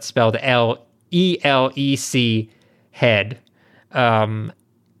 That's spelled L-E-L-E-C head.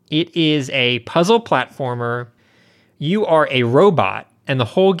 It is a puzzle platformer. You are a robot, and the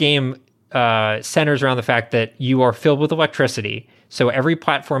whole game centers around the fact that you are filled with electricity. So every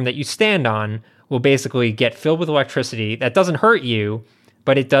platform that you stand on will basically get filled with electricity. That doesn't hurt you,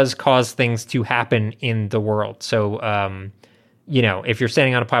 but it does cause things to happen in the world. So, if you're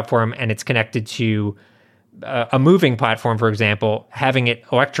standing on a platform and it's connected to a moving platform, for example, having it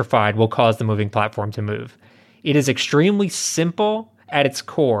electrified will cause the moving platform to move. It is extremely simple at its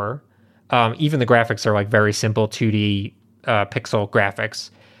core. Even the graphics are like very simple 2D pixel graphics.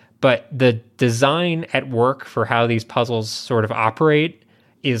 But the design at work for how these puzzles sort of operate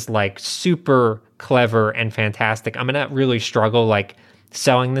is like super clever and fantastic. I'm going to really struggle like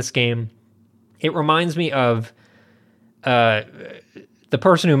selling this game. It reminds me of the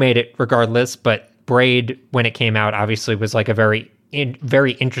person who made it regardless, but Braid, when it came out, obviously was like a very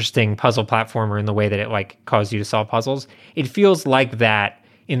interesting puzzle platformer in the way that it like caused you to solve puzzles. It feels like that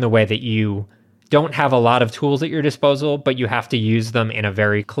in the way that you don't have a lot of tools at your disposal, but you have to use them in a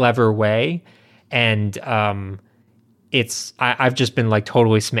very clever way. And I've just been like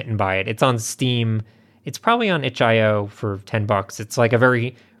totally smitten by it. It's on Steam. It's probably on itch.io for $10. It's like a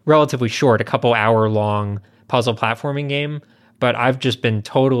very relatively short, a couple hour long puzzle platforming game, but I've just been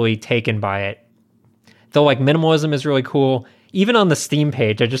totally taken by it. The like minimalism is really cool. Even on the Steam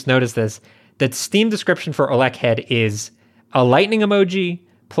page, I just noticed this. The Steam description for Elechead is a lightning emoji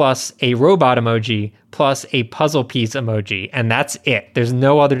plus a robot emoji plus a puzzle piece emoji, and that's it. There's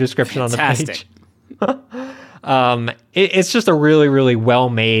no other description Fantastic. on the page. It's just a really, really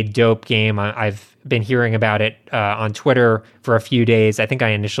well-made, dope game. I've been hearing about it on Twitter for a few days. I think I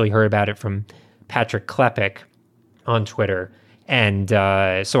initially heard about it from Patrick Klepek on Twitter. And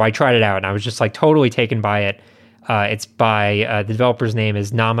so I tried it out, and I was just like totally taken by it. It's by the developer's name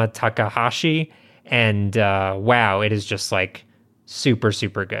is Nama Takahashi, and wow, it is just like super,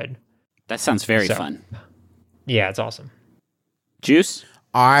 super good. That sounds very fun. Yeah, it's awesome. Juice?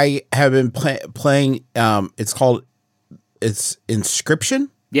 I have been playing. It's Inscription.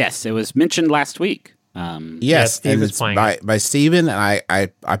 Yes, it was mentioned last week. Yes, and it's by Steven, and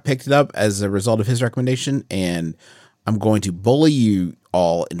I picked it up as a result of his recommendation, and I'm going to bully you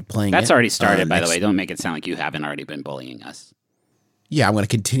all into playing That's it. already started, by the way. Don't make it sound like you haven't already been bullying us. Yeah, I'm going to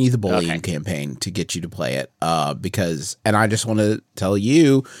continue the bullying campaign to get you to play it because I just want to tell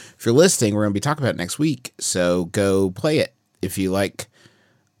you, if you're listening, we're going to be talking about it next week, so go play it. If you like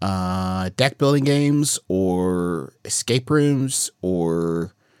deck building games or escape rooms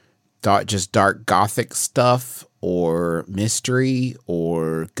or just dark gothic stuff or mystery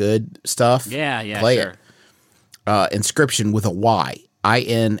or good stuff, play sure. it. Inscription with a Y.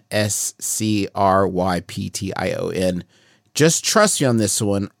 INSCRYPTION. Just trust me on this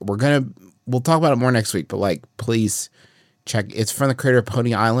one. We'll talk about it more next week, but like, please check. It's from the creator of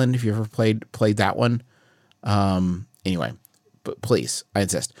Pony Island. If you ever played that one. Anyway, but please, I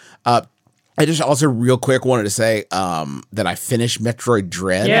insist. And I just also real quick wanted to say that I finished Metroid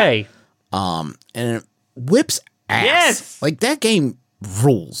Dread. Yay. And it whips ass. Yes. Like, that game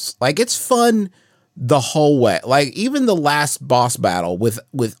rules. Like, it's fun the whole way. Like, even the last boss battle with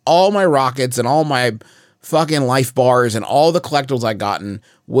all my rockets and all my fucking life bars and all the collectibles I gotten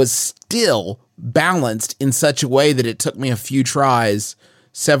was still balanced in such a way that it took me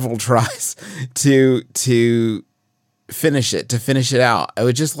several tries to finish it out. It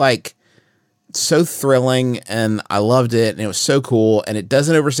was just like so thrilling, and I loved it, and it was so cool, and it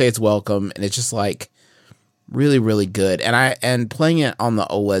doesn't overstay its welcome, and it's just like really, really good. And playing it on the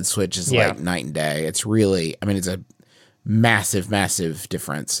OLED Switch is like night and day. It's really, I mean, it's a massive, massive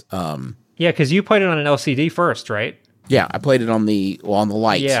difference. Yeah, because you played it on an LCD first, right? Yeah, I played it on the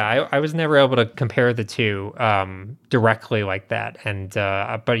light. Yeah, I was never able to compare the two directly like that, and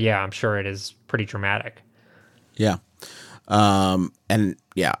but yeah, I'm sure it is pretty dramatic. Yeah. And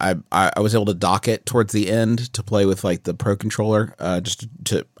yeah, I was able to dock it towards the end to play with like the Pro controller. Just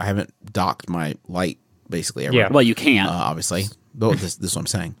to I haven't docked my light basically ever. Yeah. Well, you can't. Obviously. But this is what I'm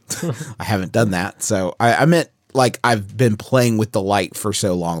saying. I haven't done that. So I meant like I've been playing with the light for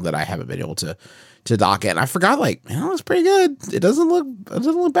so long that I haven't been able to dock it. And I forgot, like, man, it was pretty good. It doesn't look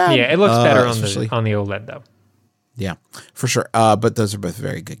bad. Yeah, it looks better on the OLED though. Yeah, for sure. But those are both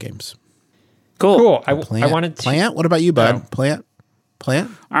very good games. Cool. I Plant? wanted to... Plant? What about you, bud? Oh.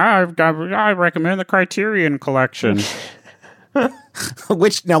 Plant? I recommend the Criterion Collection.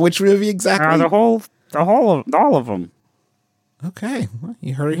 Which movie exactly? All of them. Okay, well,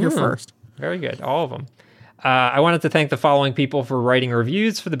 you heard it here first. Very good, all of them. I wanted to thank the following people for writing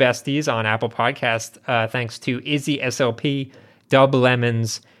reviews for the Besties on Apple Podcast. Thanks to Izzy SLP, Dub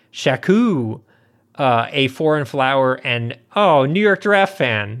Lemons, Shaku, A Foreign Flower, and New York Giraffe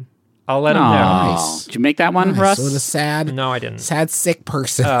fan. I'll let him know. Nice. Did you make that one, Russ? So a sad, No, I didn't. Sad, sick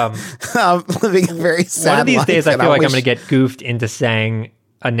person. Living a very sad One of these life, days, I and feel like I'm wish- going to get goofed into saying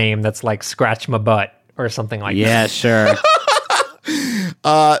a name that's like Scratch My Butt or something like that. Yeah, sure.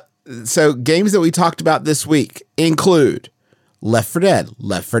 So games that we talked about this week include Left 4 Dead,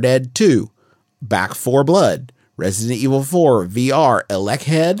 Left 4 Dead 2, Back 4 Blood, Resident Evil 4 VR,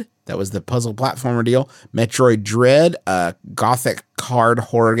 Electhead, that was the puzzle platformer deal, Metroid Dread, a gothic card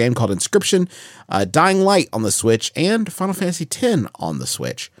horror game called Inscription, Dying Light on the Switch, and Final Fantasy X on the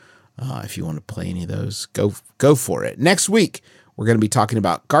Switch. If you want to play any of those, go for it. Next week, we're going to be talking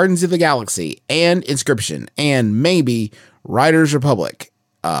about Guardians of the Galaxy and Inscription and maybe Riders Republic.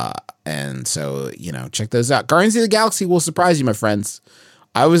 And so, check those out. Guardians of the Galaxy will surprise you, my friends.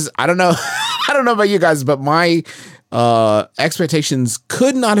 I don't know. I don't know about you guys, but my expectations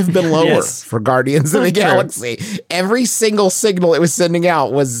could not have been lower for Guardians of the Galaxy. Every single signal it was sending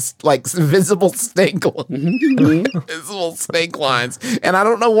out was like visible snake lines. And I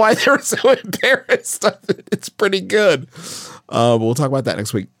don't know why they were so embarrassed of it. It's pretty good. But we'll talk about that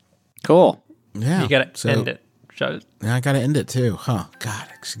next week. Cool. You got to end it. I got to end it too. Huh. God,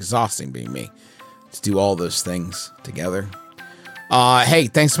 it's exhausting being me to do all those things together. Hey,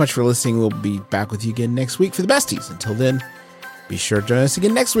 thanks so much for listening. We'll be back with you again next week for the Besties. Until then, be sure to join us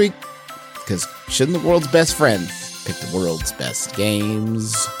again next week, because shouldn't the world's best friend pick the world's best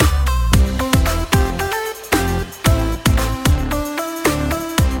games?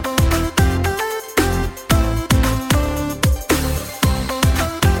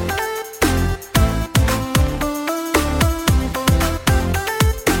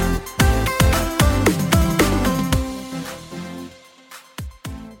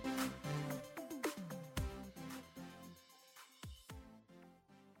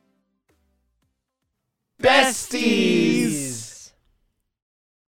 Besties!